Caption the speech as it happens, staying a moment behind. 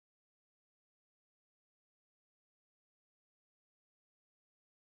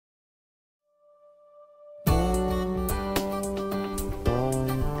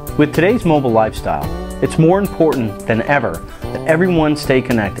With today's mobile lifestyle, it's more important than ever that everyone stay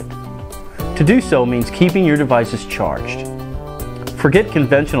connected. To do so means keeping your devices charged. Forget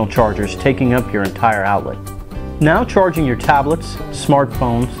conventional chargers taking up your entire outlet. Now charging your tablets,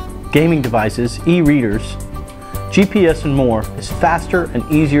 smartphones, gaming devices, e-readers, GPS and more is faster and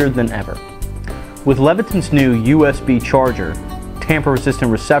easier than ever. With Leviton's new USB charger, tamper-resistant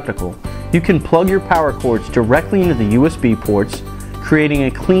receptacle, you can plug your power cords directly into the USB ports, creating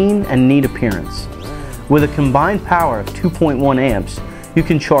a clean and neat appearance. With a combined power of 2.1 amps, you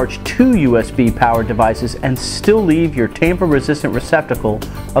can charge 2 USB powered devices and still leave your tamper-resistant receptacle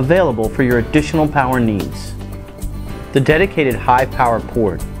available for your additional power needs. The dedicated high-power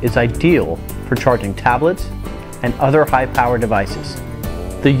port is ideal for charging tablets and other high-power devices.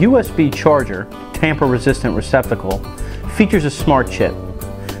 The USB charger tamper-resistant receptacle features a smart chip.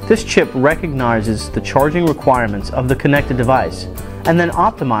 This chip recognizes the charging requirements of the connected device and then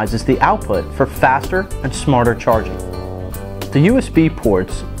optimizes the output for faster and smarter charging. The USB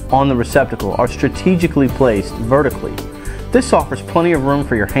ports on the receptacle are strategically placed vertically. This offers plenty of room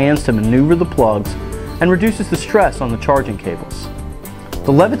for your hands to maneuver the plugs and reduces the stress on the charging cables.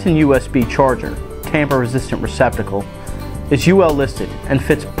 The Leviton USB charger tamper-resistant receptacle is UL listed and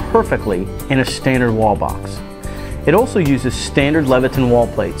fits perfectly in a standard wall box. It also uses standard Leviton wall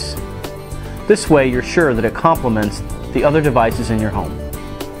plates. This way you're sure that it complements the other devices in your home.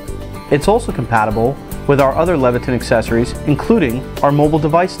 It's also compatible with our other Leviton accessories, including our mobile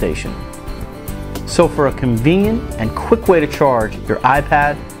device station. So for a convenient and quick way to charge your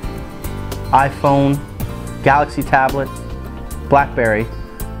iPad, iPhone, Galaxy tablet, BlackBerry,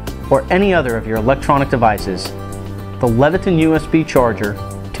 or any other of your electronic devices, the Leviton USB charger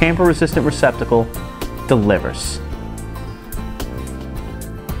tamper-resistant receptacle delivers.